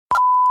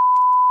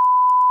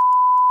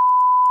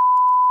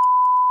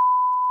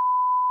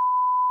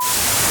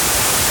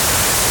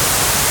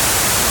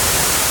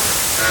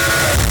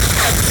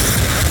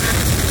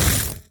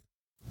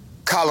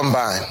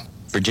Columbine.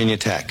 Virginia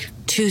Tech.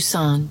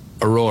 Tucson.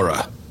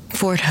 Aurora.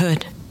 Fort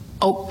Hood.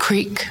 Oak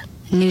Creek.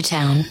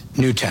 Newtown.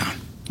 Newtown.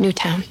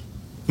 Newtown.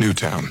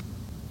 Newtown.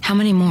 How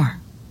many more?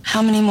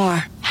 How many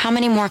more? How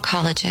many more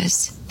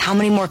colleges? How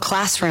many more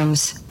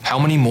classrooms? How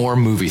many more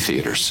movie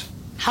theaters?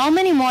 How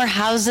many more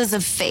houses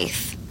of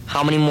faith?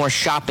 How many more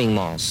shopping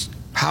malls?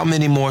 How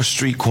many more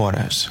street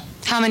corners?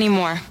 How many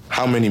more?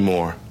 How many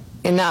more?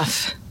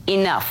 Enough.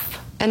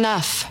 Enough.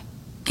 Enough.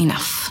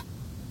 Enough.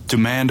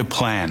 Demand a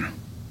plan.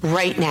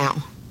 Right now.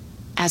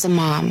 As a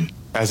mom.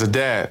 As a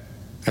dad.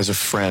 As a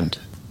friend.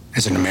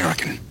 As an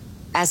American.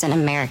 As an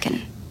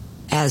American.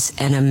 As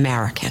an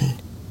American.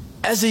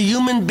 As a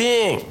human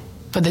being.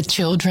 For the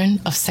children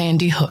of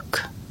Sandy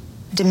Hook.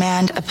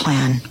 Demand a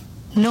plan.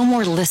 No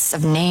more lists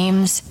of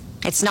names.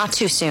 It's not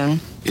too soon.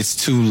 It's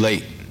too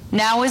late.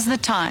 Now is the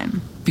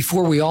time.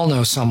 Before we all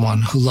know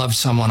someone who loved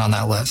someone on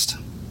that list.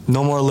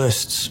 No more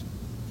lists.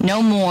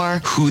 No more.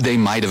 Who they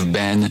might have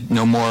been.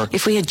 No more.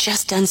 If we had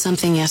just done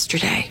something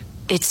yesterday.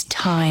 It's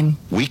time.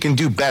 We can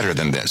do better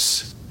than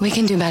this. We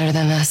can do better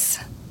than this.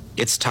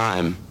 It's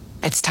time.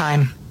 It's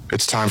time.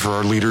 It's time for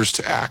our leaders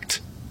to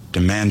act.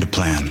 Demand a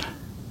plan.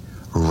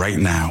 Right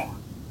now.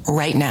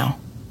 Right now.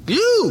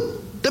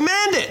 You!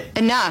 Demand it!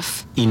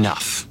 Enough.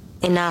 Enough.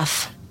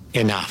 Enough.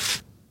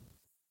 Enough.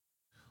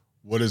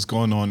 What is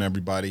going on,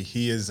 everybody?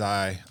 He is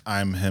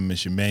I'm him.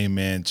 It's your main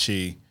man,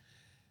 Chi.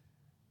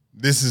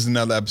 This is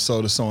another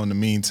episode of So in the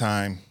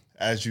Meantime.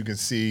 As you can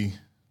see,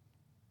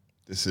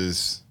 this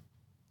is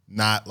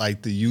not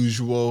like the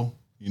usual.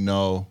 You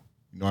know,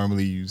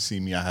 normally you see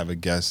me, I have a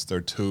guest or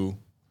two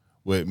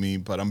with me,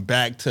 but I'm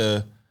back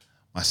to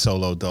my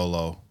solo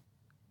dolo,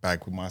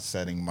 back with my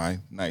setting, my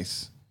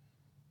nice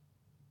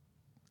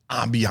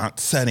ambient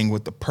setting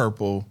with the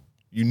purple.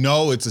 You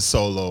know it's a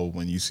solo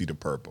when you see the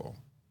purple.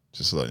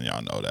 Just letting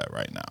y'all know that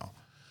right now.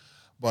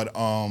 But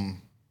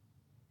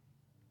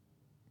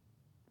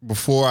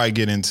before I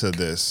get into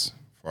this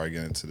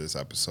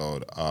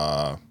episode,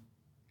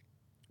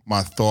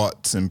 my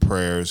thoughts and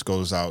prayers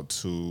goes out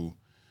to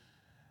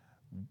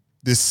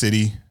this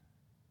city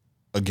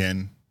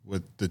again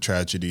with the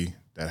tragedy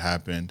that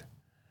happened.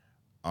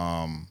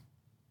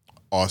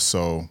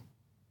 Also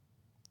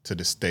to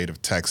the state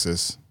of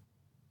Texas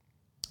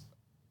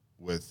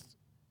with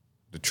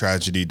the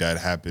tragedy that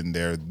happened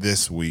there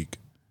this week.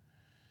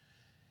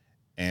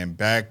 And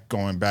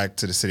going back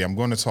to the city, I'm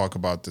going to talk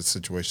about the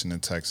situation in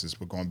Texas,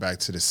 but going back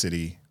to the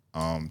city,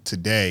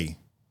 today,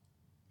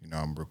 you know,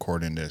 I'm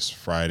recording this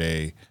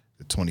Friday,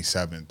 the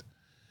 27th,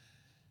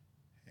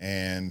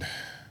 and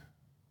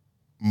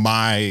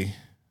my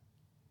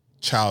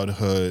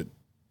childhood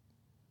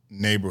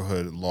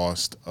neighborhood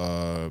lost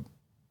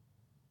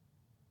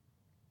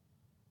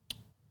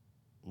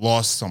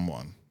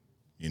someone,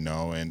 you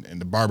know, and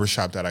the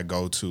barbershop that I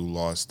go to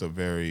lost a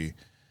very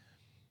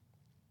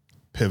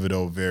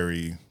pivotal,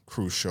 very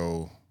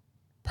crucial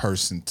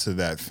person to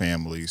that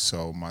family.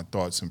 So my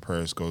thoughts and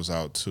prayers goes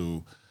out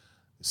to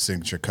the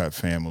Signature Cut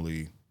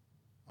family,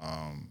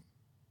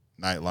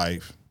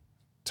 Nightlife,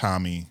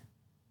 Tommy.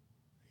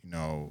 You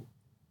know,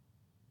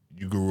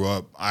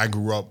 I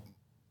grew up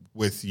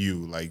with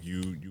you. Like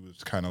you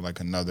was kind of like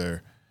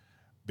another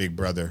big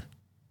brother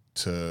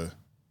to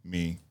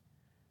me.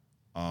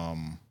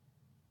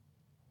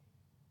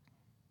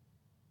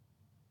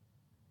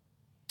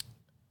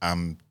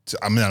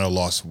 I'm at a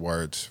loss of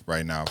words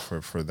right now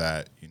for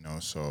that, you know.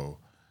 So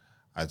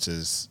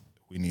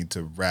we need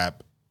to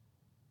wrap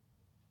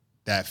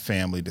that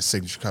family, the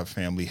Signature Cut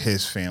family,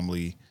 his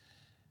family,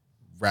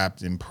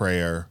 wrapped in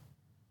prayer.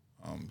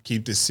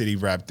 Keep the city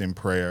wrapped in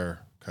prayer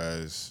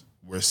because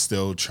we're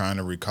still trying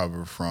to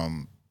recover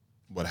from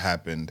what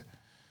happened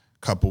a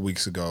couple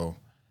weeks ago,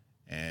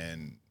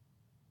 and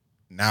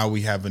now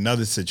we have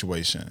another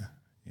situation,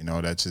 you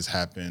know, that just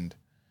happened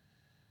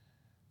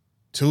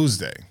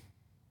Tuesday.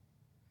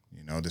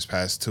 You know, this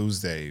past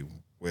Tuesday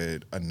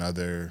with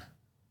another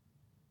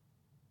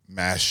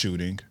mass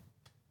shooting.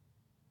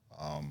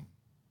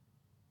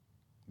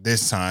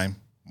 This time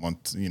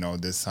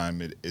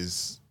it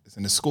is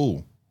in a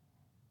school,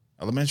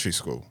 elementary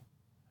school.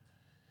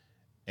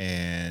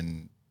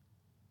 And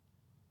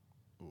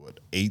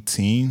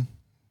 18,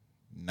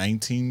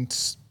 19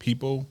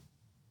 people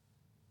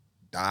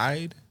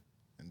died.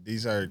 And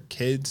these are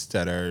kids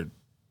that are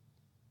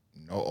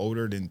no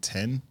older than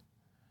 10.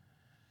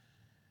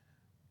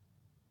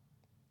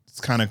 It's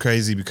kind of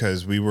crazy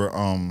because we were,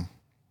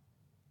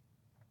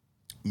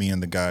 me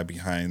and the guy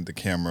behind the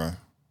camera,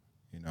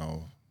 you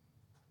know,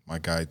 my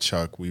guy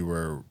Chuck, we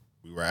were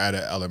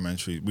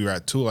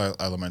at two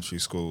elementary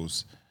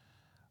schools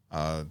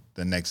the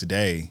next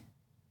day,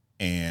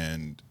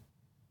 and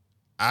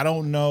I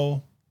don't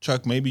know,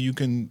 Chuck, maybe you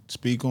can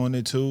speak on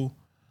it too.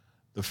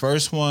 The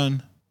first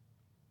one,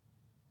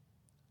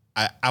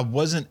 I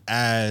wasn't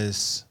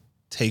as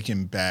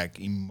taken back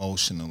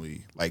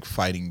emotionally, like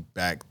fighting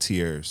back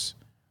tears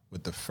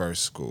with the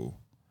first school.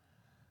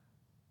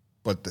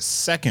 But the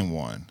second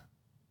one,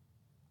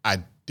 I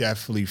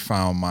definitely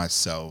found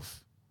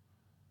myself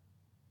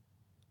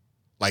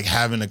like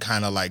having to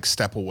kind of like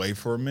step away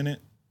for a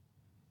minute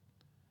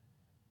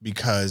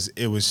because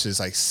it was just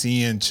like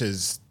seeing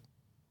just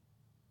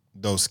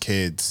those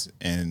kids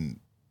and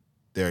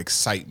their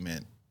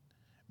excitement.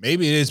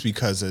 Maybe it is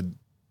because of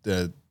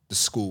the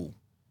school,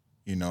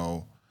 you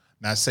know.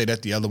 Not say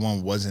that the other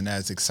one wasn't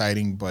as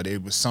exciting, but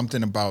it was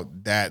something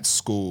about that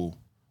school,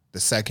 the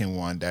second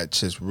one, that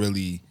just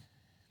really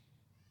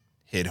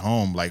hit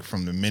home. Like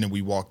from the minute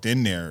we walked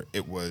in there,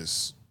 it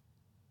was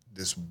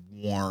this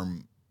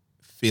warm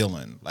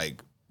feeling.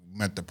 Like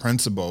met the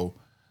principal,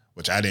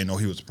 which I didn't know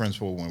he was the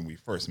principal when we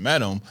first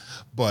met him,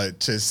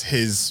 but just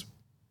his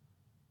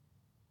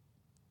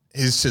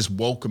just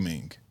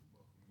welcoming,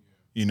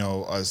 you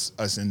know,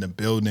 us in the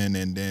building,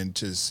 and then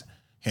just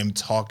him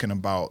talking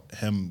about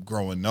him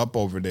growing up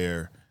over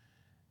there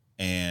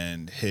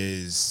and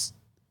his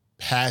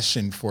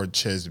passion for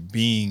just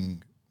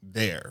being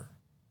there.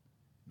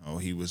 You know,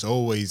 he was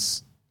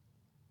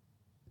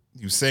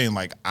saying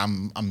like,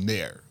 I'm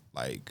there.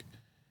 Like,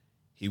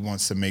 he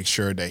wants to make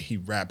sure that he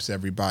wraps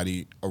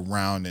everybody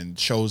around and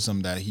shows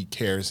them that he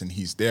cares and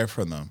he's there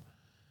for them.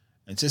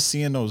 And just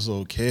seeing those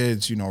little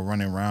kids, you know,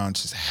 running around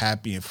just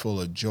happy and full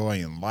of joy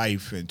in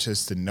life, and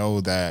just to know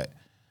that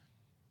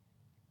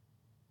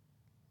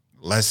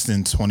less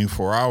than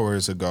 24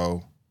 hours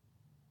ago,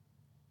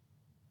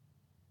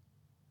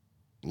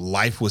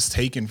 life was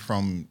taken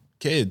from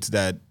kids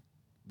that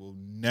will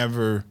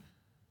never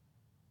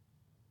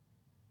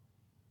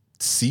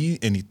see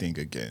anything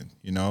again,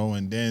 you know.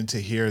 And then to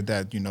hear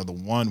that, you know,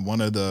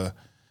 one of the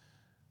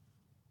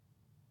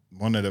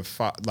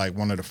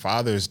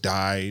fathers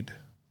died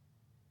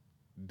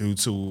due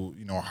to,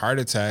 you know, a heart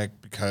attack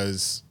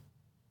because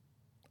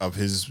of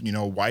his, you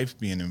know, wife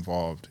being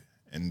involved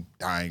and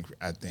dying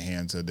at the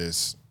hands of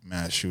this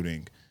mass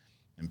shooting,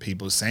 and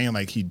people saying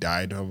like he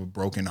died of a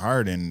broken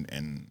heart,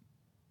 and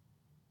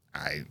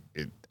I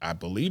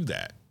believe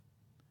that,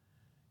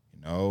 you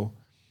know.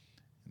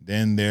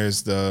 Then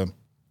there's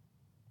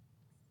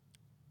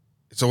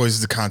it's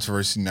always the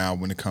controversy now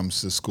when it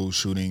comes to school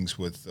shootings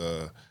with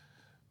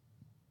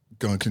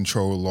gun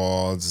control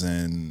laws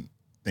and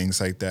things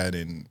like that.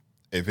 And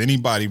if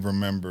anybody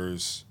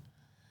remembers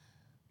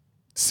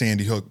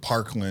Sandy Hook,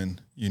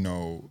 Parkland, you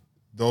know,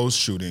 those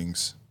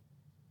shootings,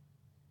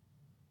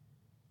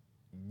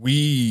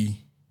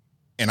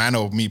 and I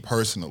know me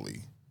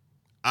personally,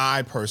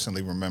 I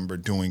personally remember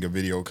doing a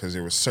video because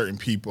there were certain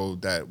people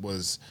that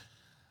was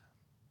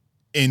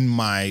in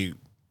my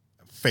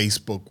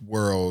Facebook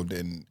world,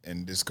 and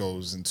this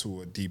goes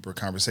into a deeper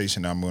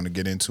conversation I'm going to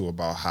get into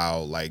about how,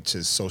 like,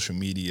 just social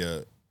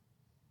media,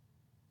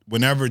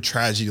 whenever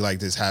tragedy like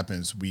this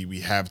happens,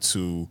 we have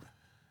to,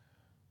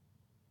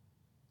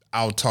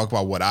 I'll talk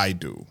about what I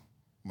do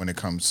when it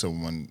comes to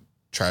when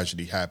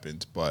tragedy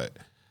happens. But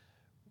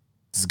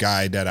this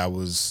guy that I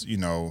was, you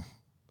know,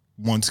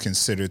 once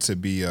considered to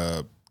be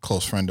a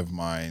close friend of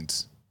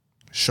mine's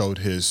showed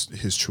his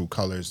true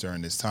colors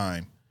during this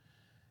time.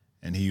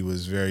 And he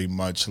was very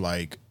much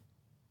like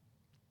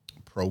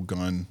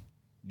pro-gun,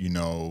 you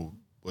know,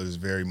 was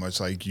very much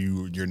like,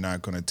 you're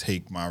not going to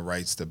take my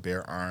rights to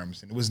bear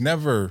arms. And it's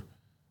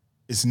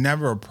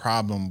never a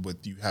problem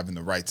with you having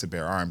the right to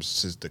bear arms.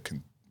 It's just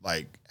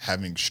like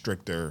having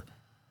stricter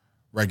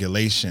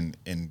regulation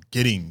in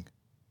getting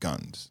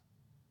guns.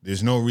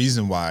 There's no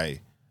reason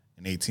why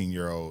an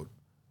 18-year-old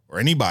or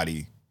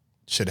anybody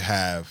should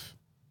have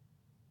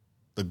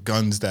the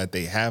guns that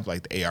they have,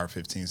 like the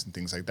AR-15s and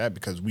things like that,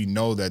 because we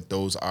know that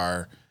those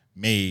are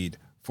made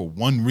for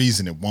one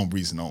reason and one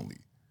reason only,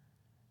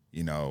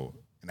 you know,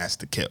 and that's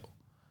to kill.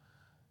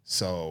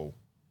 So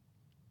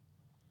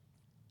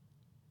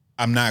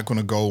I'm not going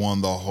to go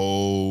on the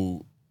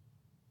whole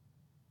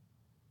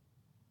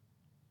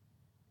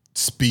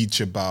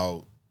speech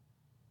about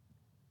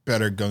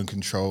better gun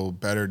control,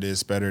 better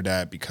this, better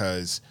that,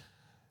 because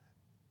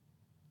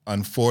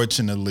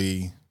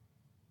unfortunately,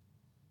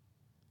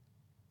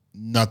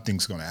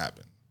 nothing's going to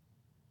happen.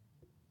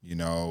 You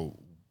know,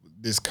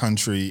 this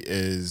country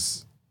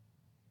is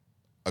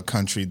a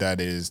country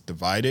that is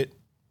divided,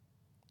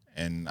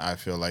 and I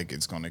feel like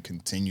it's going to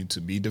continue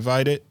to be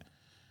divided.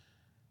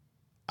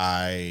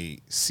 I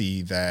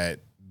see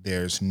that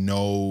there's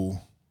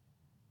no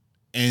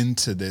end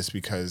to this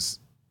because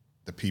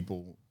the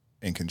people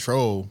in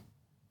control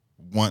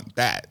want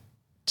that,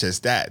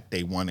 just that.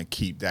 They want to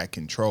keep that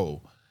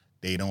control.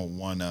 They don't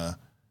want to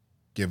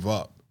give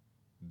up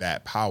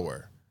that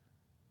power.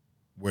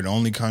 We're the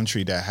only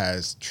country that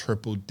has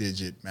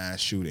triple-digit mass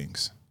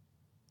shootings.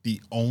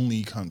 The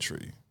only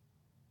country,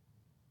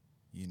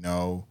 you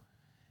know,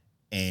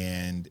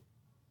 and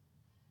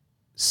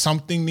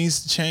something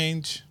needs to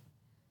change.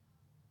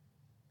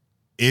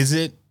 Is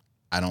it?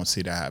 I don't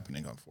see that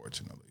happening,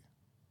 unfortunately,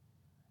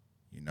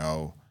 you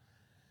know.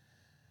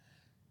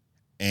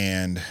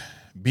 And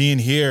being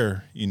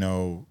here, you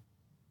know,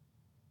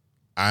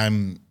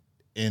 I'm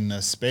in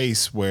a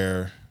space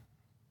where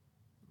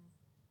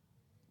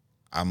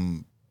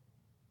I'm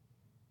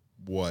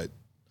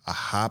a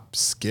hop,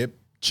 skip,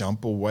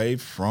 jump away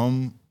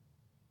from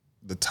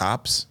the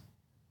tops,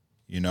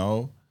 you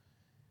know.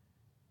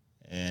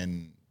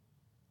 And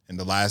in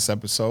the last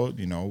episode,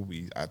 you know,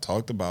 I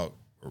talked about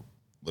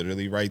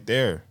literally right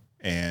there.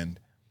 And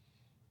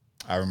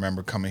I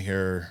remember coming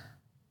here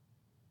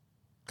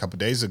a couple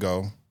days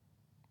ago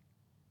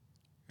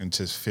and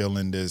just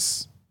feeling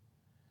this,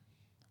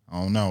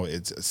 I don't know,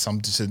 it's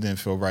something just didn't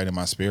feel right in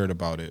my spirit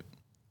about it.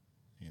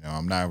 You know,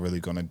 I'm not really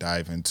going to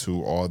dive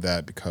into all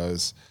that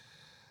because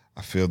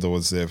I feel though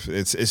as if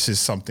it's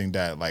just something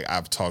that like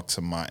I've talked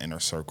to my inner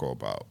circle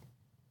about.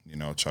 You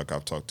know, Chuck,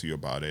 I've talked to you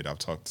about it. I've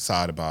talked to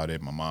Saad about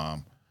it, my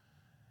mom.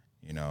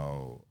 You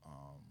know,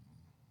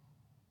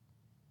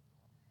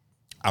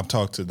 I've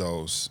talked to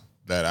those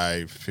that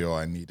I feel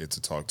I needed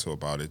to talk to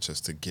about it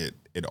just to get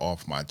it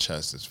off my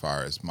chest as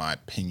far as my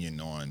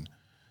opinion on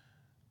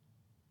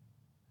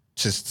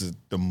just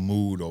the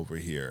mood over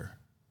here.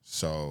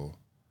 So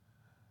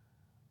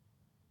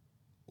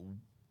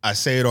I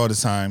say it all the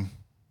time.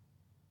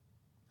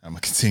 I'm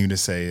going to continue to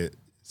say it.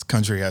 This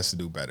country has to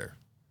do better.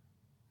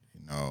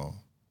 You know,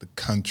 the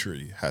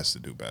country has to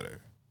do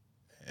better.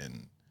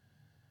 And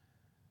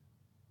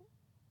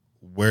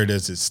where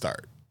does it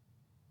start?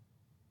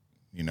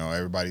 You know,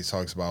 everybody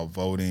talks about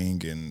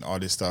voting and all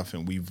this stuff,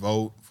 and we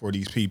vote for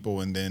these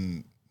people, and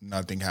then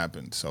nothing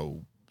happens.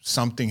 So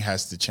something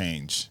has to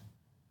change.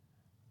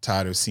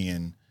 Tired of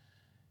seeing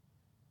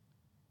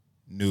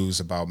news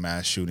about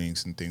mass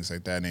shootings and things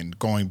like that. And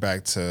going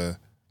back to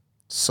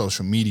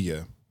social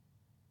media,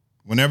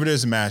 whenever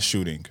there's a mass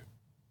shooting,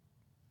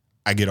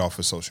 I get off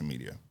of social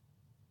media.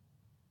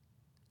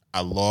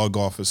 I log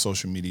off of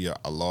social media.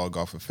 I log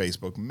off of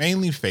Facebook,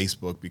 mainly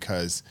Facebook,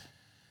 because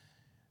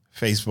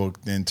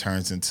Facebook then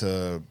turns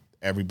into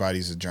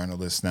everybody's a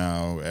journalist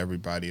now.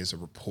 Everybody is a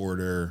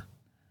reporter.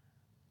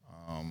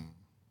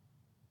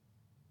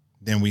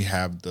 Then we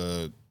have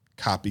the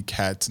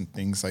copycats and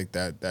things like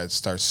that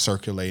start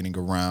circulating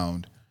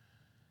around.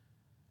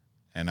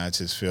 And I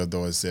just feel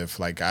though as if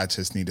like I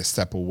just need to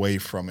step away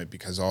from it,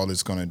 because all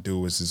it's going to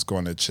do is it's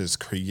going to just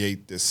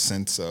create this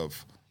sense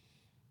of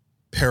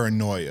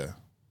paranoia,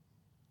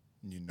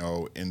 you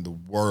know, in the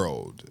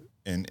world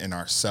and in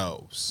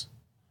ourselves.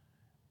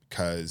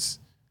 Because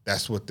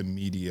that's what the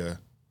media,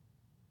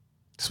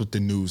 that's what the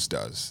news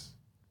does.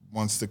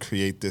 Wants to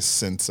create this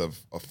sense of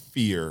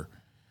fear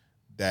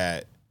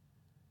that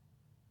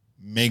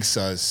makes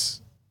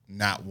us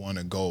not want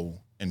to go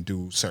and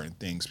do certain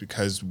things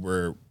because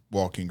we're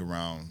walking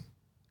around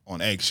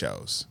on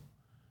eggshells.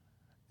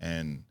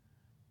 And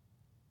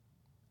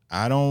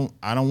I don't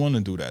want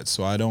to do that.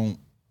 So I don't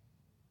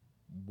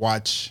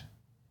watch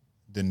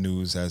the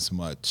news as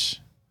much.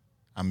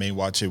 I may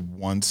watch it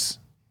once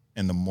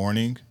in the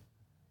morning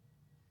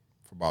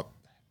for about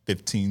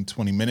 15,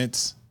 20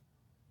 minutes.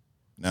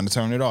 Then I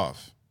turn it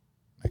off.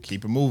 I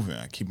keep it moving.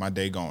 I keep my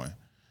day going.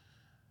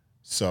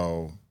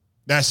 So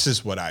that's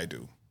just what I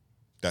do.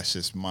 That's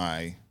just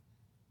my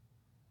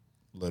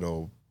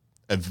little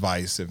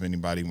advice. If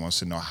anybody wants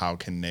to know how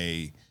can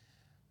they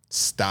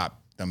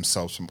stop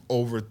themselves from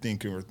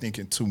overthinking or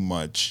thinking too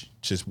much,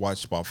 just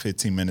watch about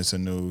 15 minutes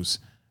of news,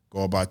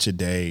 go about your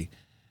day.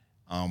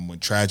 When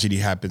tragedy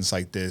happens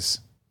like this,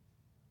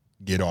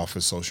 get off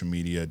of social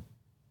media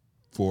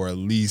for at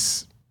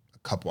least a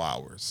couple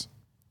hours.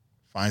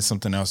 Find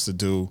something else to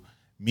do.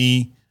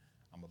 Me,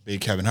 I'm a big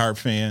Kevin Hart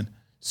fan.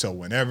 So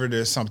whenever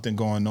there's something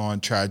going on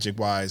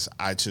tragic-wise,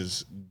 I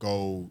just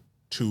go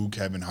to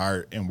Kevin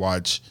Hart and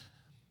watch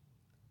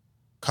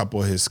a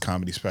couple of his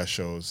comedy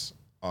specials.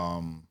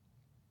 And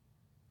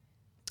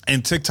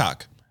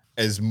TikTok.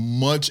 As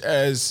much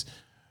as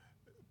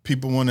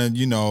people want to,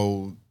 you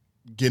know,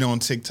 get on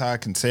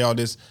TikTok and say all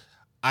this,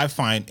 I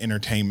find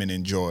entertainment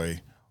and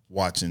joy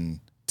watching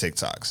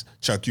TikToks.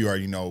 Chuck, you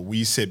already know,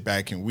 we sit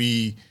back and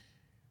we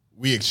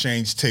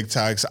exchange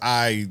TikToks.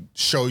 I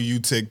show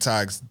you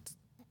TikToks.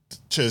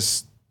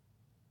 Just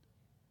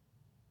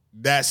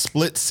that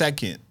split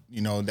second,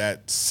 you know,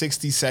 that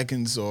 60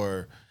 seconds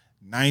or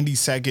 90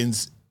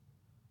 seconds,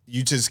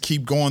 you just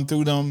keep going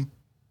through them.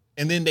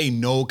 And then they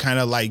know kind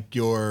of like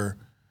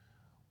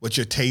what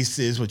your taste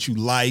is, what you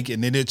like.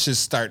 And then it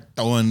just start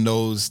throwing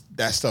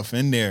that stuff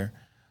in there.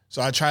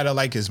 So I try to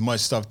like as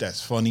much stuff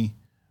that's funny,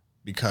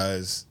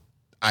 because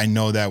I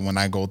know that when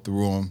I go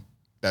through them,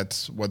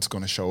 that's what's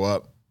going to show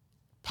up.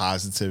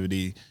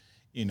 Positivity,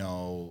 you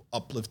know,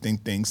 uplifting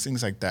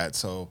things like that.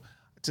 So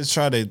just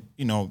try to,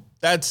 you know,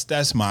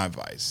 that's my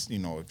advice. You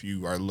know, if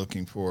you are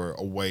looking for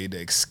a way to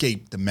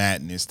escape the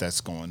madness that's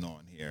going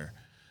on here.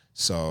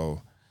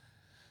 So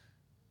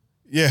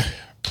yeah,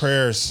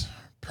 prayers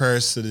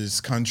to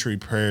this country,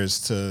 prayers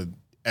to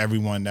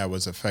everyone that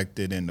was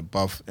affected in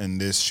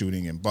this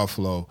shooting in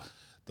Buffalo,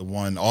 the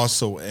one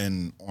also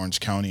in Orange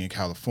County in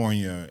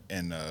California,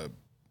 and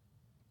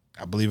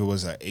I believe it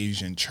was an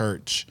Asian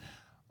church,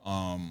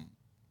 and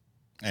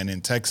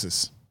in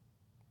Texas,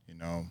 you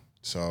know.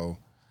 So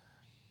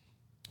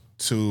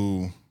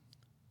to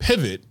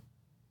pivot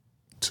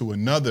to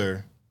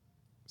another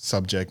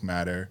subject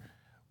matter,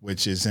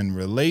 which is in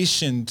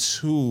relation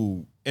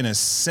to, in a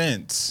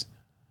sense,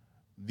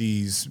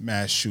 these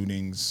mass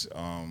shootings.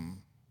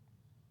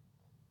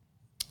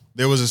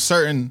 There was a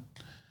certain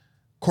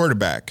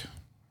quarterback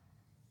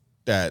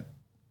that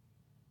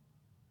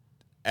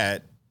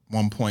at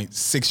one point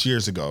 6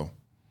 years ago,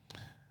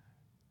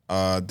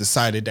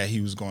 decided that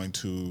he was going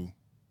to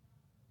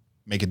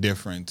make a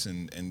difference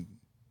and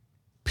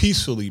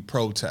peacefully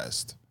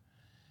protest,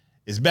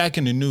 is back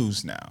in the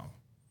news now.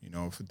 You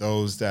know, for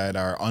those that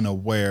are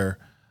unaware,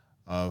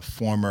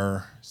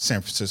 former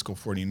San Francisco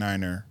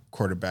 49er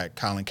quarterback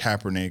Colin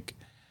Kaepernick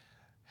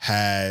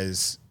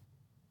has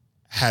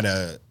had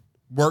a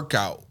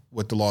workout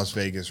with the Las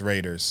Vegas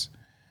Raiders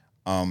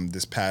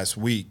this past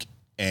week,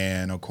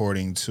 and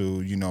according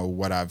to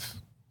what I've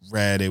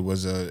read, it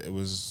was a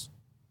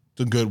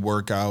good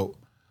workout.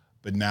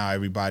 But now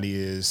everybody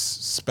is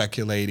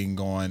speculating,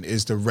 going,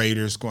 is the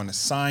Raiders going to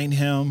sign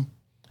him?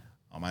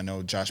 I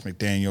know Josh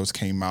McDaniels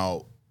came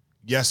out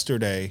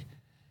yesterday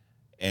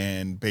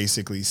and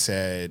basically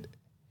said,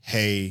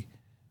 hey,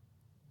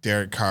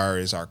 Derek Carr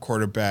is our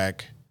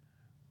quarterback.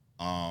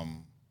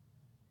 And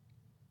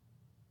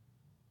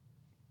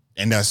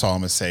that's all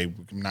I'm going to say.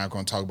 I'm not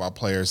going to talk about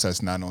players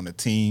that's not on the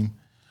team,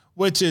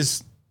 which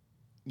is,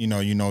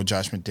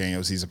 Josh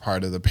McDaniels, he's a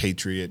part of the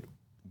Patriot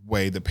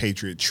way, the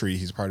Patriot tree.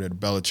 He's part of the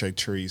Belichick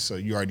tree. So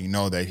you already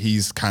know that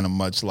he's kind of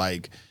much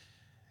like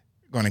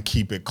going to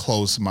keep it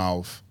close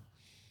mouth.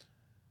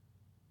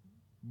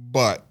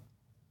 But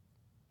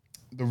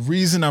the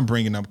reason I'm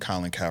bringing up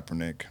Colin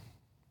Kaepernick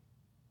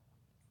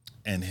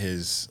and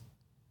his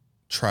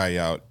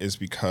tryout is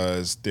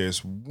because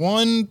there's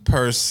one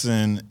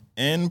person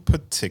in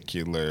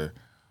particular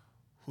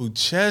who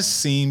just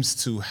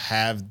seems to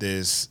have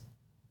this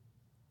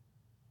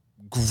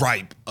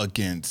gripe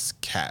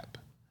against Cap.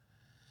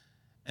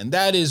 And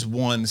that is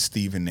one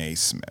Stephen A.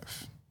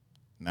 Smith.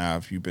 Now,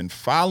 if you've been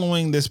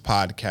following this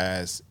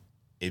podcast,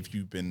 if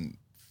you've been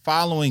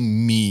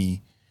following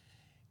me,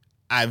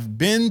 I've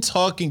been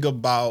talking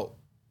about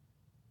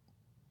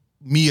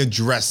me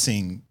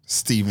addressing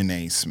Stephen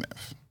A.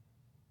 Smith.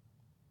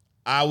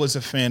 I was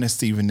a fan of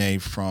Stephen A.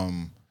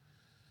 from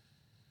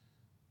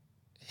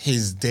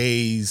his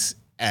days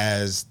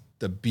as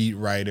the beat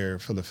writer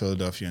for the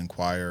Philadelphia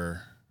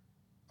Inquirer,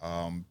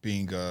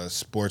 being a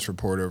sports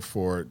reporter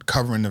for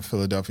covering the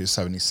Philadelphia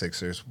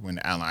 76ers when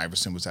Allen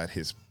Iverson was at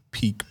his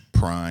peak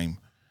prime.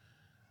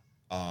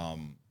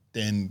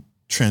 Then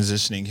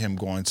transitioning him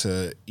going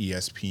to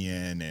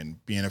ESPN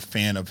and being a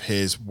fan of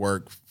his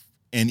work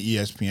in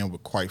ESPN,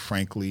 with quite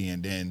frankly,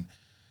 and then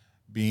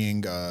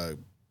being a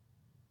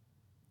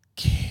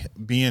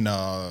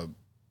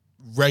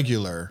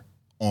regular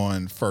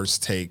on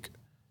First Take,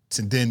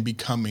 to then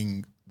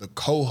becoming the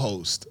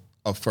co-host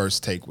of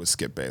First Take with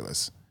Skip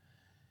Bayless.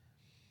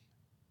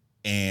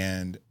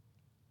 And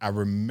I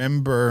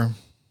remember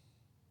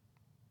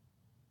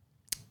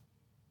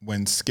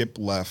when Skip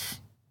left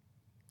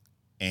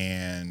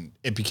and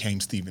it became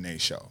Stephen A.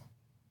 show.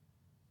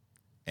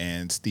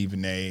 And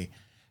Stephen A.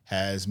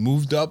 has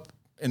moved up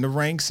in the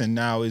ranks and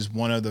now is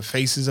one of the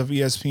faces of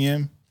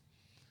ESPN.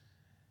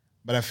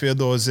 But I feel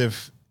though as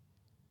if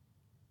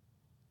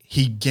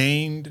he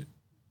gained,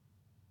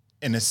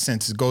 in a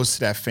sense, it goes to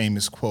that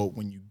famous quote,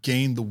 when you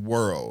gain the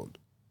world,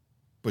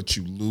 but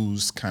you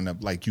lose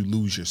you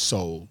lose your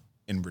soul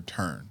in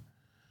return.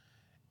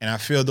 And I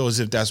feel though as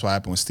if that's what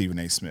happened with Stephen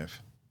A. Smith.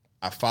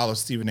 I follow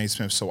Stephen A.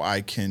 Smith so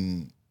I've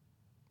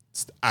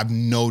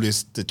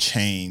noticed the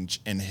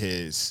change in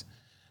his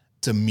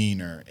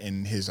demeanor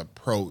and his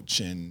approach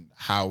and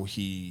how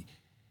he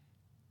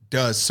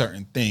does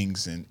certain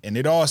things. And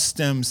it all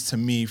stems to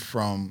me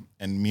from,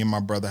 and me and my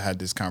brother had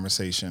this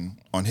conversation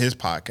on his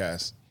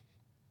podcast.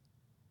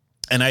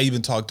 And I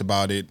even talked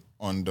about it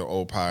on the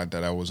old pod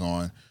that I was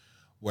on,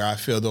 where I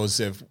feel though as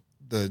if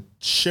the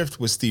shift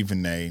with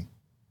Stephen A.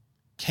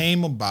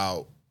 came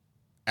about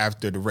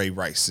after the Ray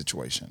Rice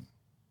situation.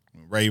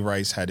 Ray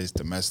Rice had his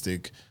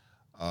domestic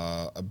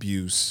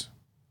abuse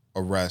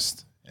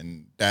arrest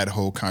and that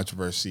whole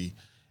controversy.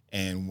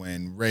 And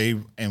when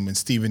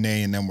Stephen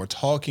A. and them were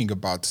talking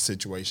about the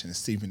situation,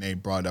 Stephen A.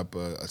 brought up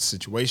a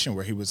situation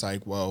where he was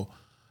like, well,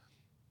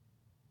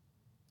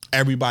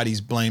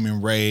 everybody's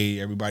blaming Ray.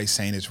 Everybody's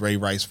saying it's Ray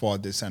Rice's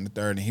fault, this and the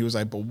third. And he was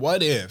like, but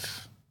what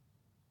if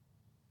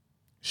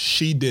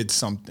she did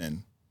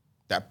something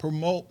that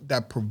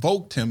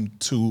provoked him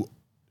to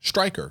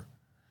strike her?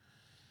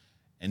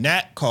 And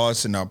that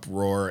caused an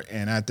uproar.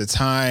 And at the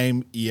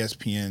time,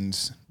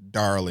 ESPN's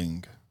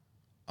darling,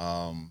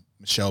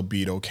 Michelle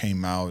Beadle,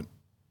 came out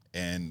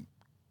and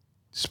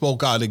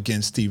spoke out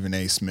against Stephen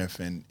A. Smith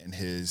and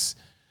his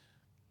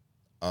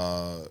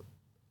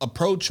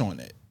approach on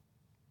it.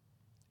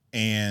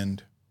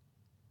 And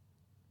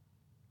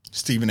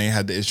Stephen A.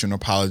 had to issue an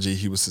apology.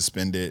 He was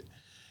suspended.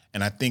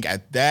 And I think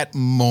at that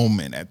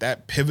moment, at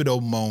that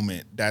pivotal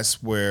moment,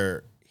 that's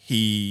where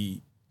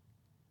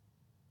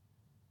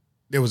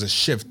there was a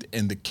shift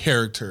in the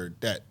character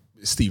that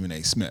is Stephen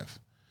A. Smith.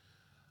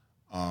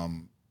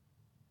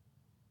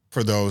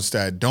 For those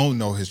that don't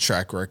know his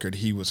track record,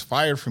 he was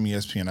fired from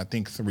ESPN, I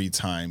think 3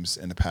 times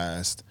in the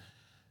past.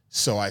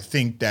 So I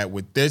think that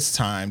with this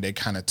time, they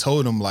kind of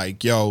told him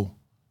like, yo,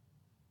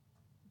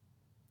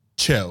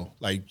 chill.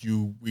 Like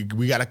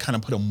we got to kind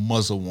of put a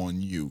muzzle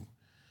on you.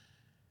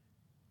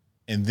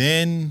 And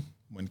then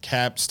when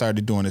Cap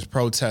started doing his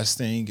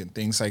protesting and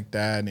things like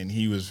that, and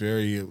he was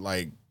very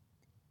like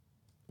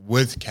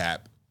with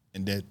Cap,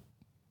 and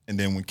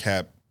then when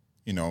Cap,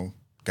 you know,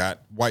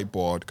 got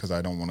whiteballed, because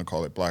I don't want to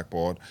call it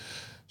blackballed.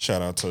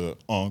 Shout out to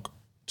Unc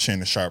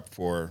Shannon Sharp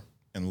for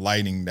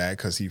enlightening that,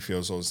 because he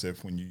feels as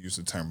if when you use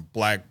the term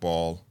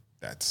blackball,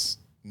 that's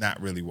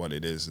not really what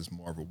it is. It's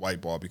more of a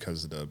whiteball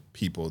because of the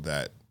people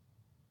that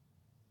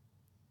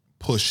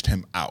pushed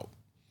him out.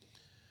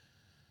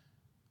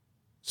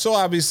 So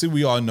obviously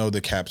we all know the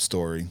Cap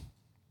story.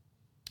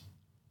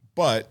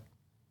 But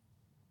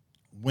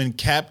when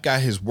Cap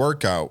got his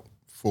workout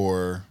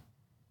for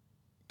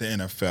the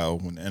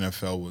NFL, when the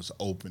NFL was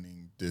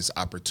opening this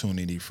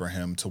opportunity for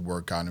him to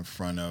work out in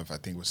front of, I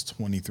think it was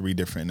 23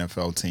 different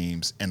NFL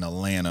teams in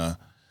Atlanta,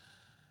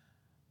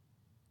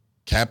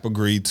 Cap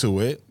agreed to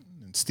it.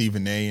 And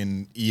Stephen A.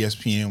 and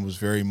ESPN was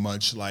very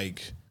much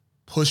like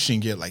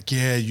pushing it, like,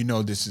 yeah, you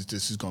know, this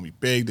is going to be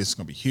big. This is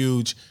going to be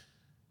huge.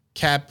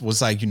 Cap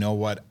was like, you know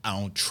what? I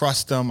don't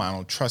trust them. I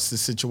don't trust the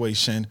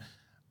situation.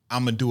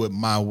 I'm going to do it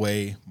my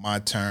way, my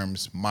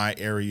terms, my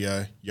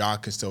area. Y'all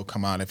can still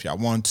come out if y'all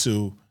want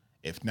to.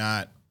 If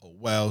not, oh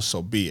well,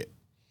 so be it.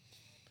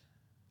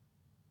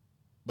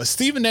 But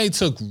Stephen A.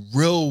 took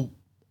real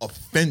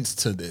offense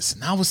to this.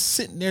 And I was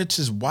sitting there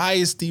just, why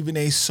is Stephen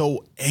A.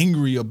 so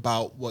angry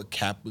about what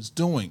Cap was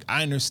doing?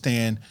 I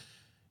understand,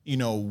 you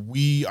know,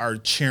 we are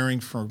cheering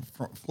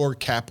for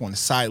Cap on the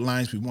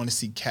sidelines. We want to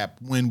see Cap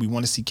win. We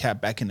want to see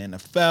Cap back in the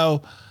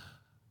NFL.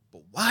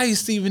 But why is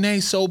Stephen A.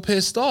 so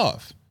pissed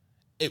off?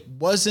 It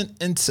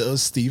wasn't until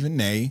Stephen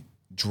A.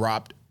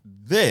 dropped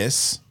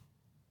this,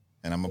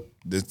 and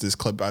this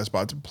clip I was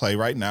about to play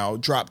right now,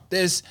 dropped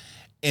this,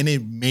 and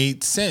it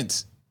made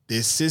sense.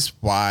 This is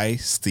why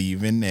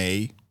Stephen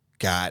A.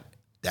 got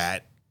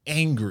that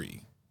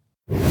angry.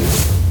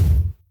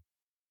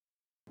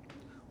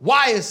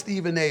 Why is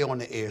Stephen A. on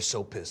the air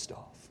so pissed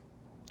off?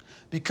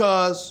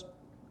 Because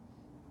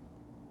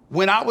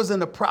when I was in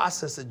the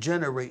process of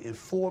generating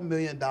 $4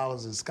 million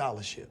in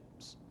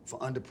scholarships for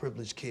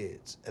underprivileged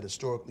kids at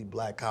historically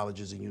black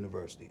colleges and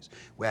universities,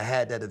 where I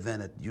had that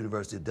event at the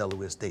University of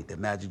Delaware State that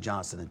Magic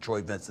Johnson and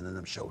Troy Vincent and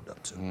them showed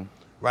up to,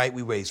 right?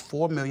 We raised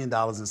 $4 million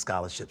in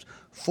scholarships.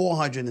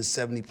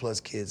 470 plus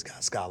kids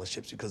got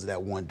scholarships because of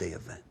that one-day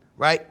event,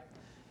 right?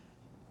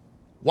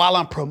 While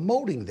I'm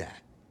promoting that,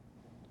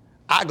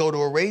 I go to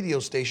a radio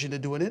station to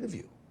do an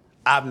interview.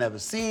 I've never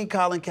seen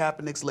Colin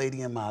Kaepernick's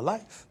lady in my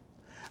life.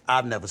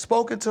 I've never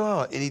spoken to her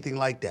or anything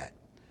like that.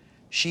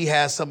 She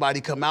has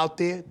somebody come out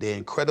there. They're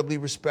incredibly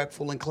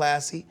respectful and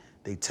classy.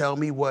 They tell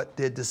me what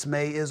their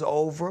dismay is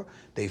over.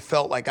 They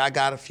felt like I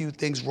got a few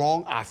things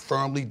wrong. I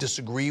firmly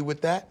disagree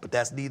with that, but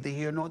that's neither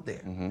here nor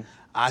there.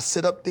 I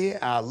sit up there,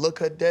 and I look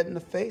her dead in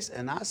the face,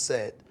 and I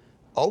said,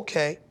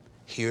 okay,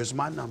 here's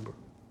my number.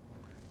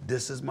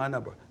 This is my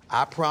number.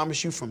 I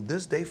promise you from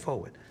this day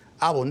forward,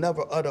 I will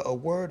never utter a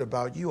word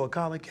about you or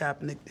Colin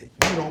Kaepernick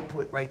that you don't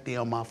put right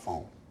there on my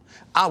phone.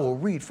 I will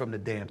read from the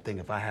damn thing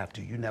if I have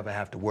to. You never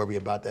have to worry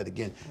about that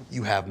again.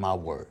 You have my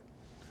word.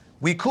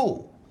 We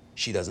cool.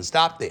 She doesn't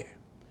stop there.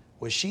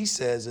 What she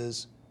says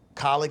is,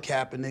 Colin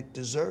Kaepernick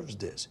deserves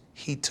this.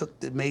 He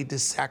made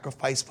this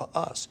sacrifice for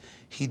us.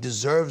 He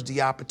deserves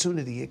the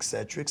opportunity, et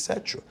cetera, et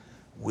cetera.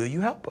 Will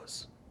you help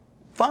us?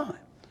 Fine.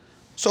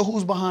 So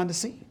who's behind the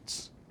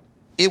scenes?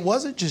 It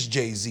wasn't just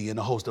Jay-Z and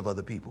a host of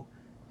other people.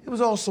 It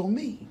was also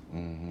me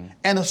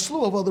and a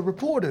slew of other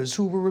reporters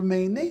who will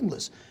remain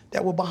nameless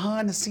that were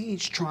behind the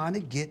scenes trying to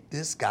get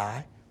this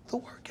guy the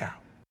workout.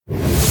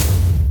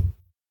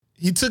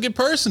 He took it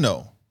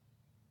personal.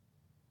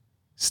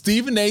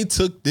 Stephen A.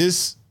 took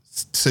this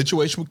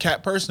situation with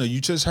Cap personal. You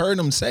just heard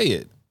him say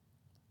it.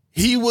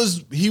 He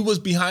was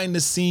behind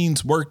the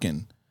scenes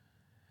working.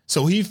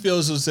 So he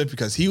feels as if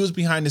because he was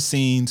behind the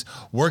scenes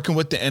working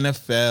with the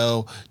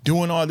NFL,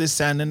 doing all this,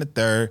 that, and the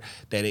third,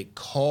 that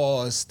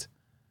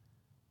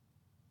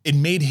it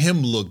made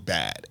him look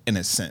bad in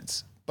a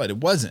sense, but it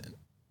wasn't,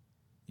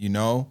 you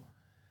know?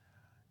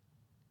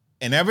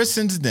 And ever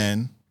since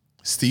then,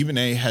 Stephen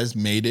A. has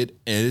made it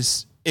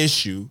his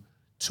issue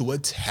to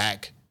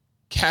attack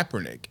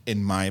Kaepernick,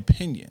 in my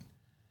opinion.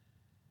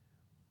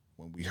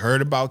 When we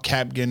heard about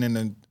Cap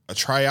getting a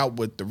tryout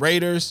with the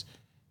Raiders,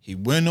 he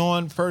went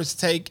on First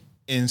Take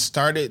and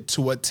started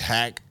to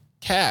attack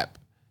Cap.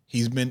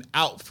 He's been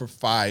out for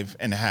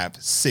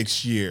 5.5,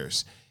 6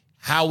 years.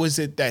 How is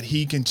it that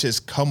he can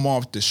just come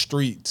off the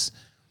streets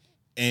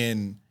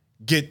and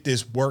get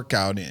this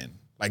workout in,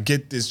 like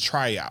get this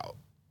tryout?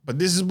 But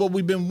this is what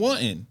we've been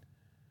wanting.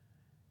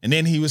 And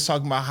then he was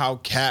talking about how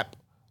Cap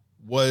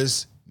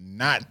was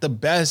not the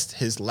best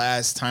his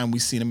last time we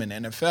seen him in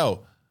the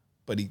NFL.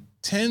 But he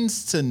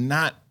tends to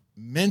not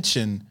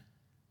mention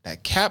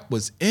that Cap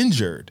was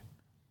injured.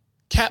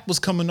 Cap was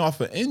coming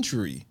off an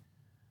injury.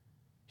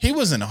 He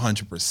wasn't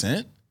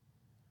 100%.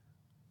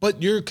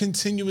 But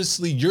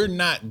you're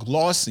not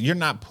glossing, you're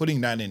not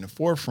putting that in the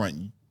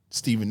forefront.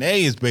 Stephen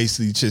A. is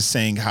basically just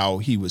saying how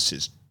he was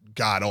just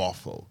god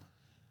awful.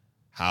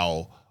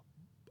 How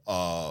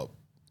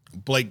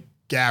Blake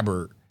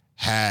Gabbert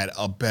had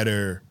a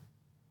better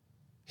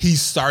he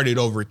started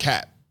over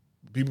Cap.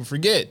 People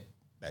forget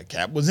that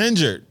Cap was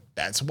injured.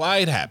 That's why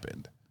it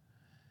happened.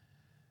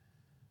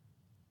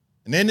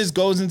 And then this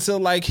goes into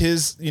like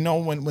his,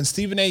 when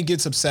Stephen A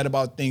gets upset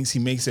about things, he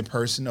makes it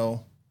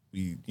personal.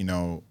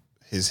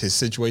 His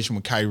situation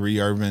with Kyrie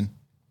Irving,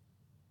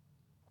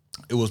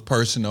 it was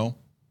personal.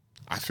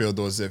 I feel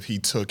though as if he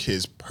took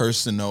his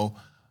personal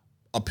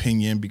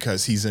opinion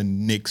because he's a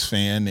Knicks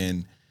fan,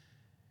 and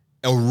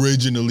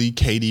originally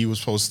KD was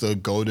supposed to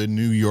go to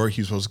New York.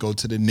 He was supposed to go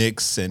to the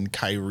Knicks, and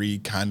Kyrie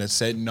kind of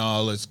said,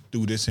 no, let's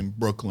do this in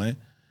Brooklyn.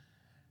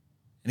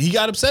 And he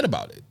got upset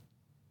about it.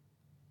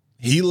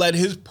 He let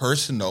his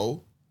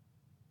personal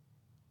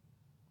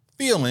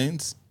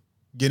feelings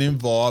get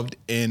involved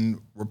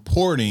in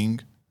reporting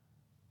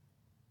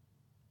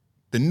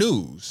the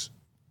news.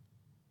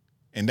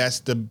 And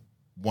that's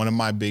one of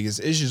my biggest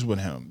issues with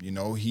him.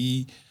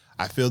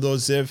 I feel though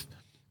as if,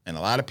 and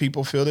a lot of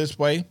people feel this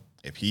way,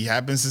 if he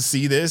happens to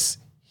see this,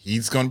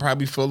 he's going to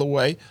probably feel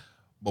away.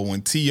 But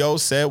when T.O.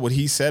 said what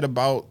he said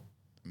about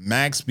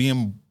Max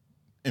being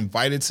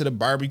invited to the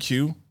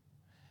barbecue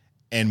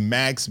and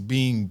Max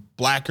being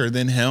blacker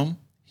than him,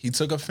 he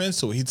took offense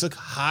to it. He took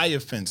high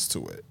offense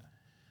to it.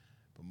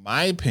 But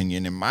my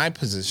opinion and my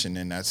position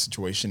in that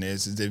situation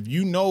is if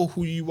you know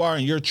who you are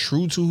and you're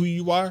true to who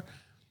you are,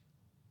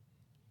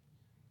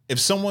 if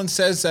someone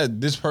says that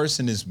this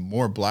person is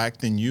more black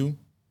than you,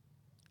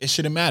 it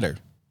shouldn't matter.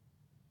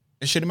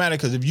 It shouldn't matter,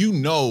 because if you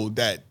know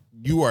that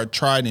you are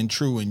tried and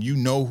true and you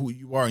know who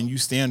you are and you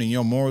stand in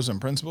your morals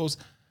and principles,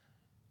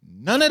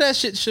 none of that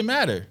shit should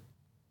matter.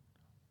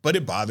 But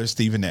it bothers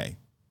Stephen A.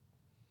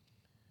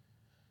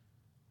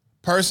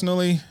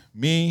 Personally,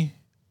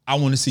 I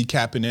want to see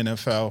Cap in the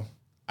NFL.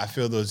 I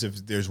feel as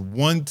if there's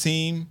one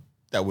team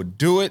that would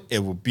do it,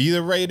 it would be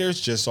the Raiders,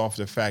 just off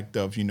the fact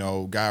of,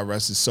 God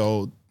rest his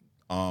soul,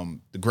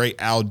 the great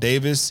Al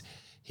Davis.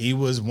 He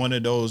was one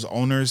of those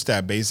owners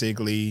that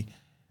basically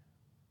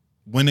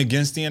went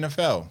against the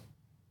NFL,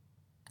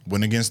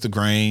 went against the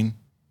grain.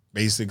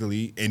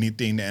 Basically,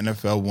 anything the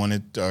NFL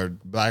wanted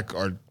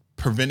or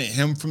prevented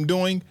him from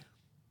doing,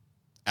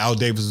 Al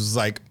Davis was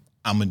like,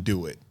 I'm going to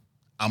do it.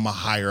 I'm going to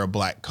hire a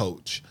black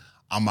coach.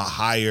 I'm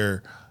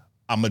going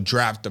to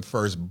draft the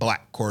first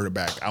black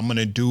quarterback. I'm going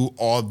to do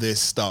all this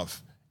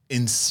stuff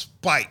in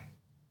spite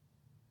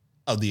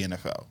of the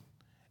NFL.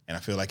 And I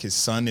feel like his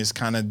son is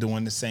kind of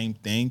doing the same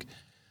thing.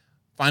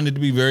 Find it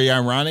to be very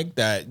ironic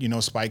that,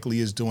 Spike Lee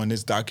is doing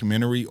this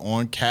documentary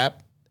on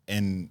Cap.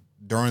 And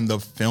during the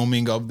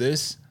filming of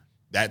this,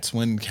 that's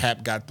when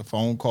Cap got the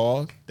phone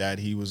call that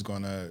he was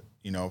going to,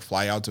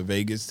 fly out to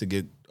Vegas to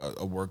get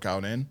a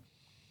workout in.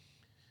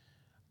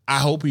 I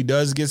hope he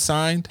does get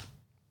signed.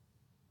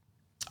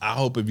 I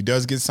hope if he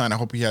does get signed, I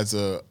hope he has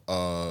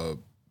a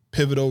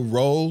pivotal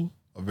role,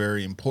 a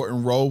very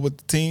important role with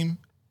the team.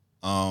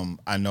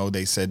 I know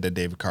they said that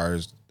Derek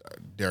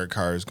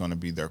Carr is going to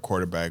be their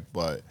quarterback,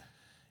 but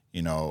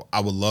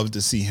I would love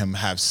to see him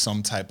have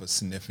some type of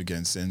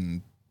significance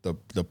in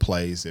the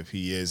plays if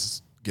he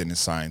is getting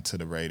signed to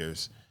the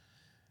Raiders.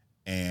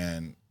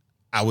 And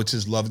I would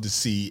just love to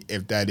see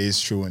if that is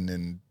true,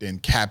 and then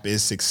Cap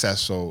is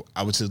successful.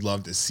 I would just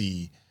love to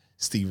see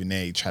Stephen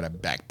A. try to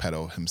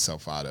backpedal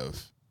himself out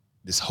of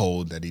this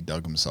hole that he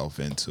dug himself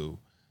into,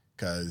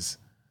 because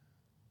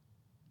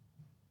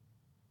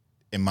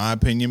in my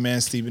opinion, man,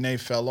 Stephen A.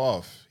 fell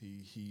off.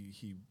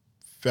 He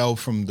fell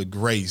from the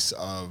grace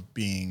of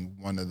being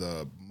one of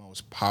the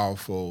most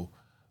powerful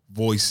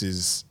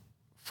voices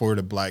for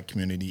the black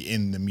community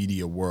in the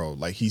media world.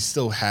 Like, he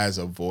still has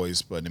a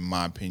voice, but in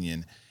my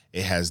opinion,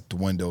 it has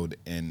dwindled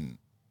and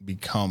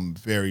become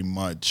very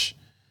much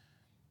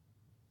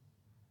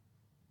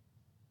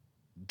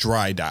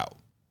dried out.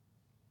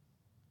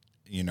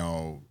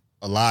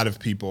 A lot of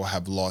people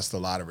have lost a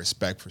lot of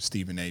respect for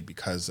Stephen A.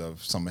 because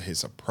of some of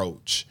his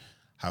approach,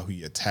 how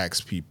he attacks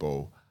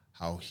people,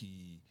 how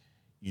he,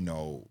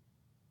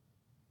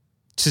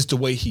 just the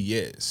way he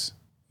is.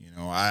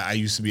 I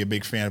used to be a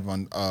big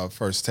fan of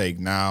First Take.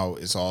 Now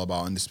it's all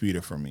about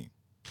Undisputed for me.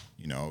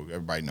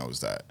 Everybody knows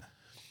that.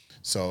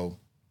 So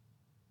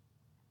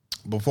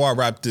before I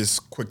wrap this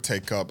quick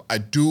take up, I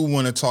do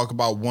want to talk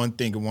about one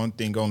thing and one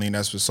thing only, and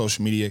that's for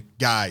social media.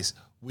 Guys,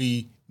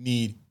 we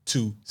need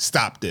to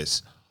stop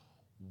this.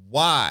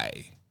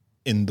 Why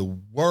in the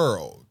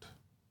world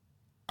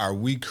are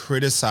we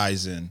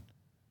criticizing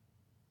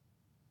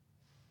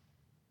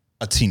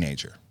a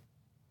teenager?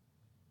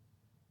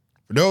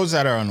 For those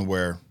that are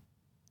unaware,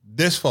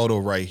 this photo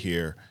right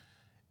here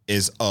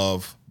is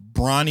of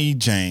Bronny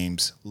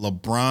James,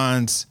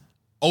 LeBron's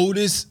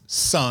oldest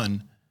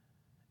son,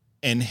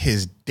 and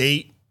his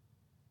date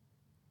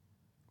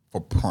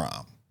for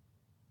prom.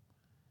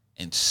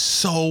 And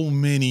so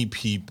many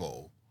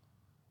people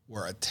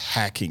were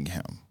attacking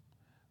him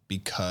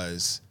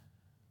because,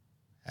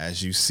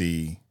 as you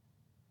see,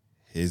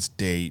 his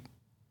date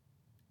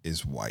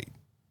is white.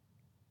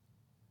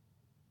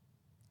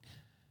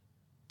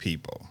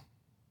 People,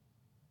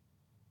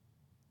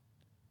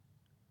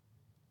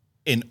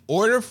 in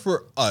order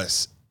for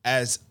us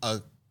as a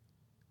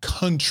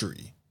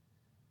country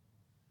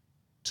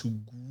to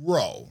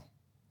grow,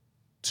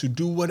 to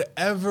do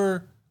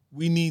whatever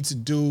we need to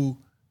do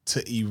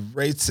to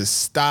erase, to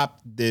stop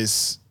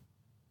this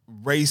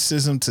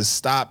racism, to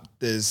stop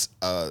this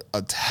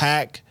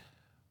attack,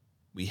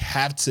 we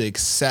have to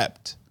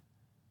accept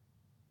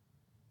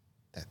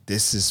that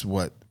this is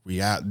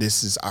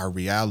our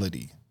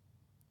reality.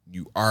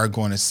 You are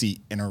going to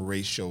see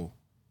interracial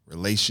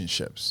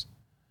relationships.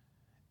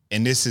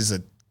 And this is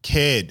a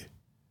kid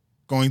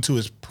going to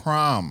his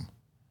prom.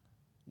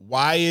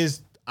 Why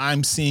is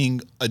I'm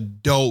seeing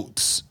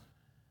adults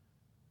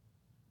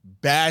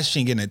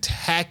bashing and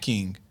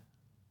attacking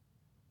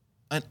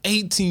an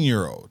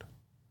 18-year-old?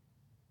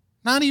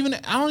 I don't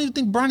even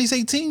think Bronny's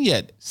 18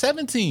 yet.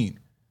 17.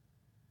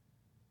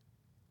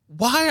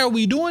 Why are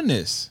we doing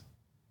this?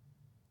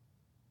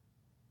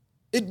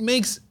 It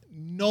makes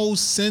no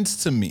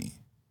sense to me.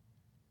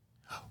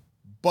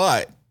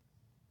 But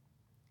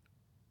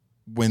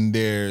when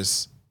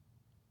there's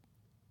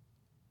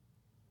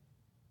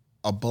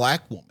a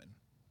black woman,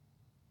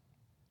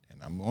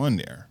 and I'm on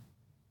there,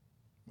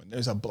 when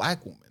there's a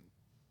black woman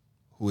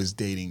who is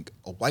dating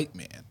a white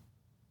man,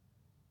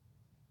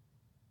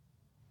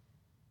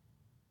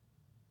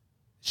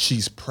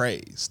 she's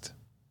praised.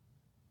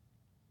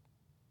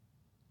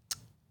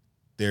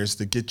 There's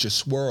the get your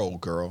swirl,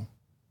 girl.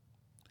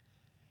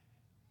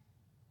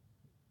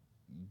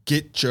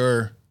 Get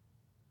your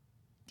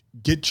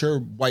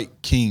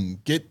white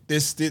king. Get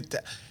this,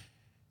 that.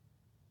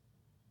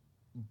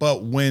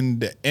 But when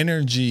the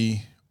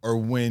energy, or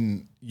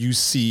when you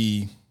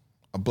see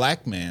a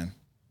black man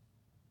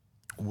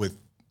with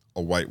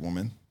a white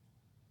woman,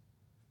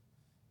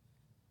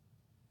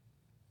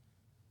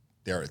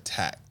 they're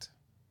attacked.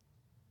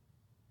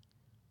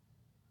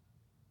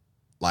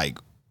 Like,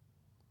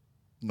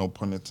 no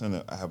pun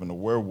intended, having a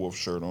werewolf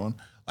shirt on,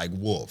 like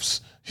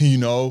wolves,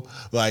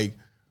 like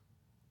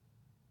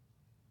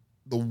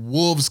the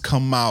wolves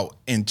come out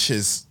and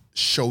just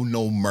show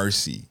no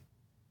mercy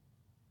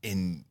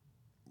and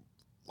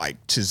like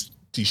just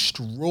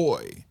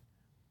destroy.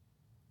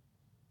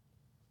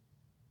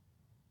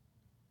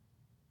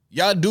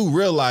 Y'all do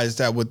realize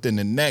that within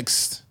the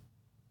next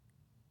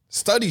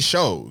study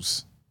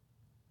shows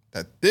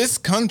that this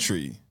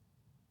country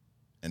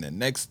in the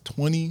next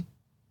 20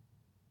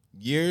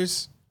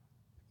 years,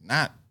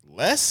 not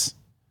less,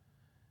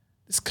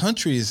 this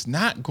country is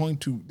going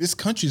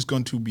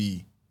to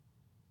be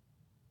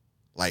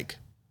like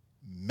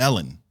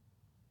melon.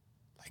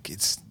 Like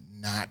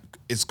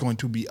it's going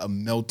to be a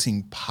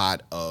melting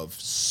pot of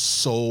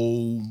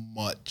so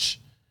much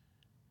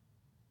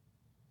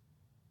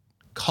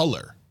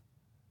color.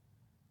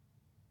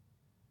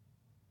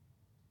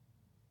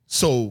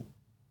 So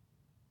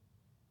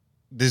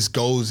this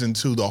goes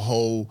into the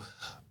whole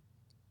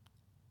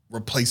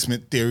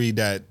replacement theory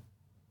that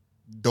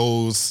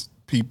those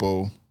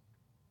people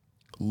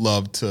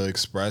love to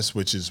express,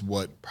 which is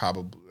what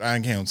probably, I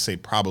can't say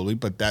probably,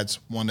 but that's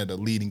one of the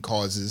leading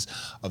causes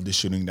of the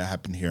shooting that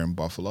happened here in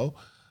Buffalo.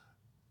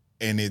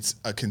 And it's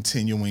a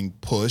continuing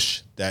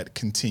push that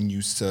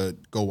continues to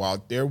go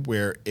out there,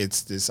 where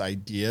it's this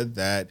idea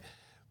that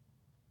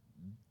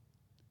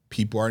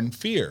people are in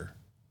fear.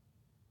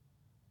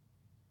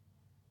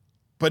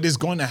 But it's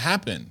going to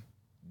happen.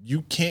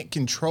 You can't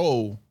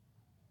control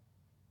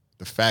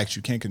the facts.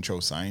 You can't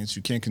control science.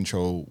 You can't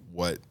control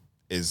what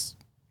is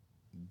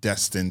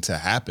destined to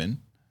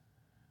happen.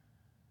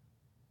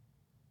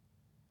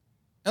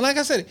 And like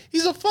I said,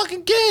 he's a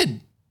fucking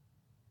kid.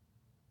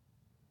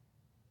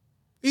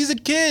 He's a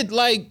kid.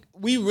 Like,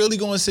 we really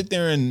going to sit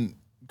there and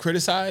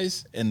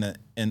criticize and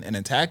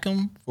attack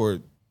him for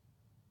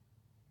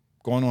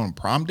going on a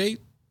prom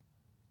date?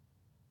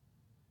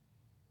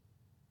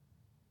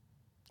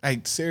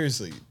 Like,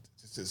 seriously,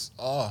 it's just,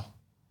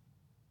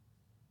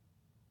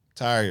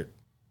 tired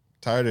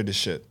of this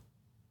shit.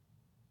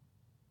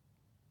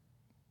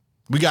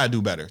 We got to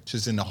do better.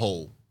 Just in the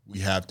whole, we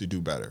have to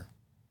do better.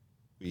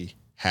 We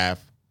have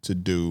to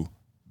do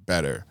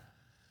better.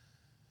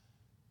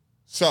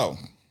 So,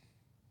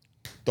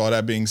 with all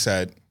that being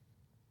said,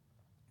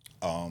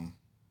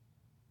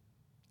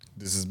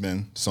 this has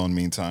been So in the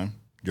Meantime,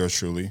 yours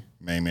truly,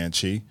 Main Man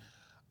Chi.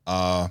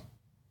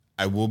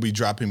 I will be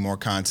dropping more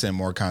content.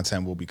 More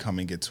content will be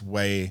coming its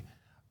way.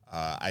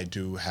 I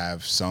do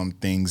have some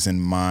things in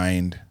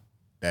mind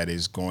that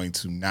is going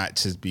to not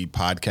just be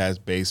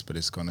podcast based, but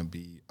it's going to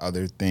be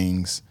other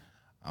things.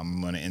 I'm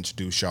going to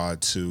introduce y'all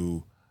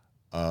to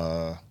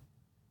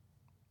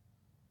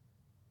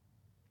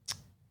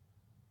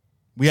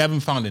we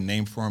haven't found a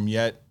name for him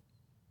yet.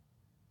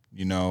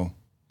 You know,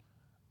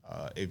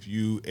 if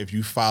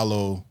you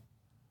follow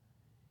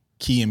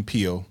Key and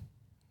Peele,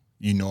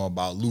 you know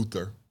about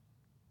Luther.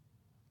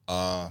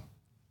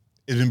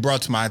 It's been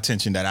brought to my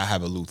attention that I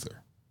have a Luther.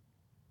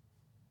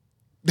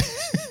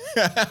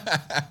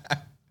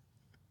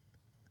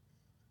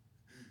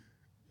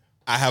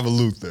 I have a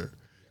Luther.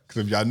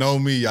 Because if y'all know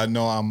me, y'all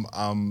know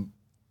I'm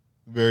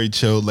very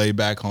chill, laid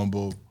back,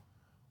 humble.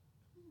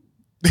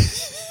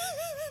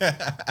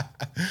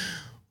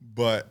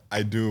 But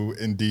I do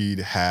indeed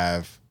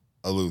have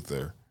a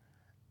Luther.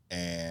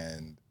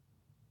 And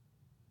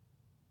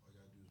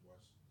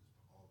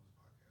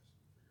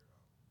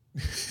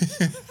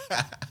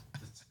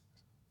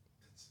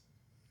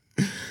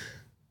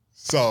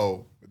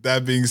So, with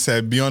that being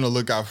said, be on the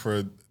lookout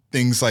for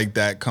things like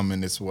that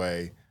coming this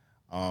way.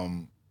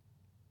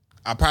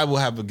 I probably will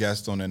have a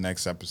guest on the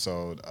next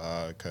episode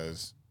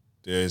because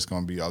there's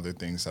going to be other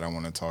things that I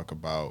want to talk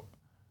about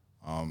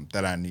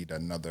that I need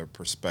another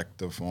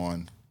perspective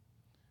on.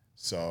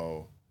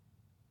 So,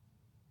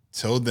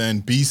 till then,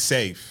 be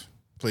safe.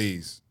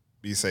 Please,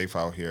 be safe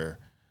out here.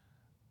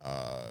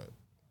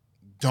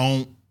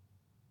 Don't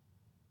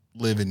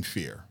live in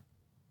fear.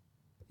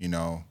 You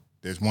know,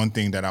 there's one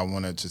thing that I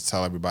want to just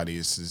tell everybody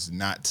is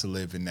not to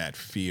live in that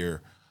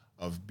fear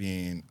of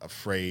being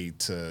afraid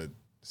to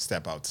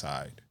step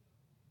outside.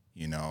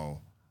 You know,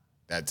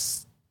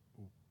 that's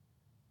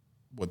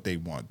what they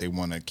want. They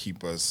want to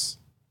keep us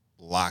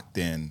locked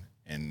in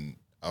and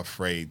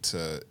afraid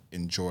to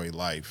enjoy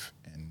life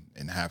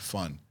and have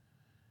fun.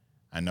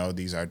 I know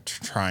these are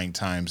trying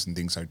times and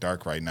things are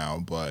dark right now,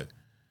 but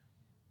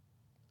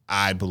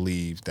I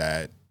believe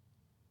that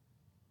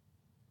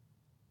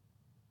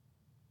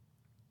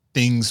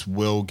things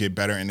will get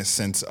better in the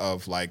sense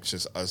of like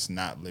just us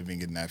not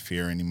living in that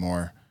fear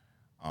anymore.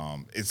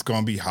 It's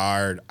going to be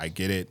hard. I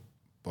get it,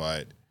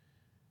 but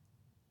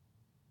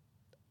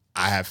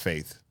I have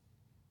faith.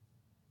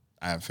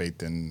 I have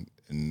faith in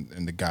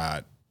the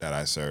God that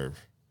I serve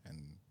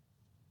and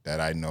that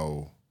I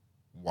know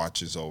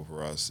watches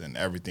over us, and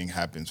everything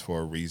happens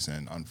for a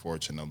reason.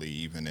 Unfortunately,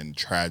 even in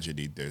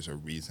tragedy, there's a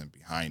reason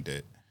behind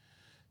it.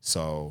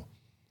 So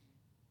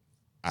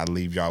I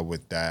leave y'all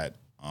with that.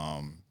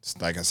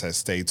 Like I said,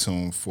 stay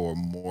tuned for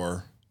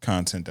more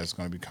content that's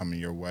going to be coming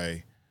your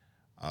way.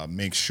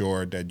 Make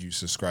sure that you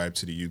subscribe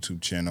to the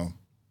YouTube channel,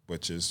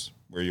 which is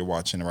where you're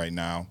watching it right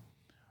now.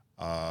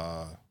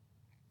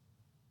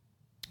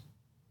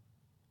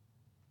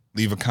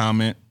 Leave a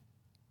comment.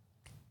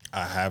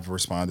 I have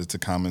responded to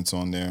comments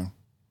on there,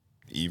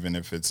 even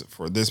if it's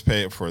for this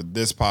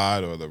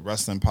pod or the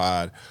wrestling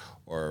pod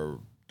or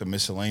the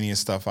miscellaneous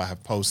stuff I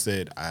have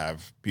posted. I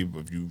have people,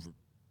 if you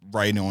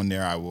write on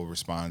there, I will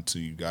respond to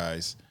you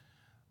guys.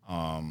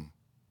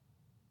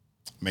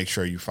 Make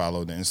sure you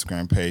follow the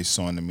Instagram page,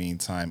 So in the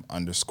Meantime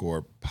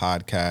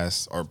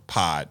 _podcast, or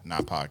pod,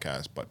 not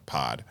podcast, but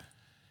pod.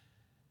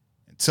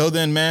 Until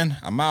then, man,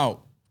 I'm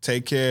out.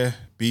 Take care.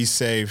 Be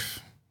safe.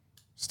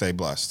 Stay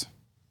blessed.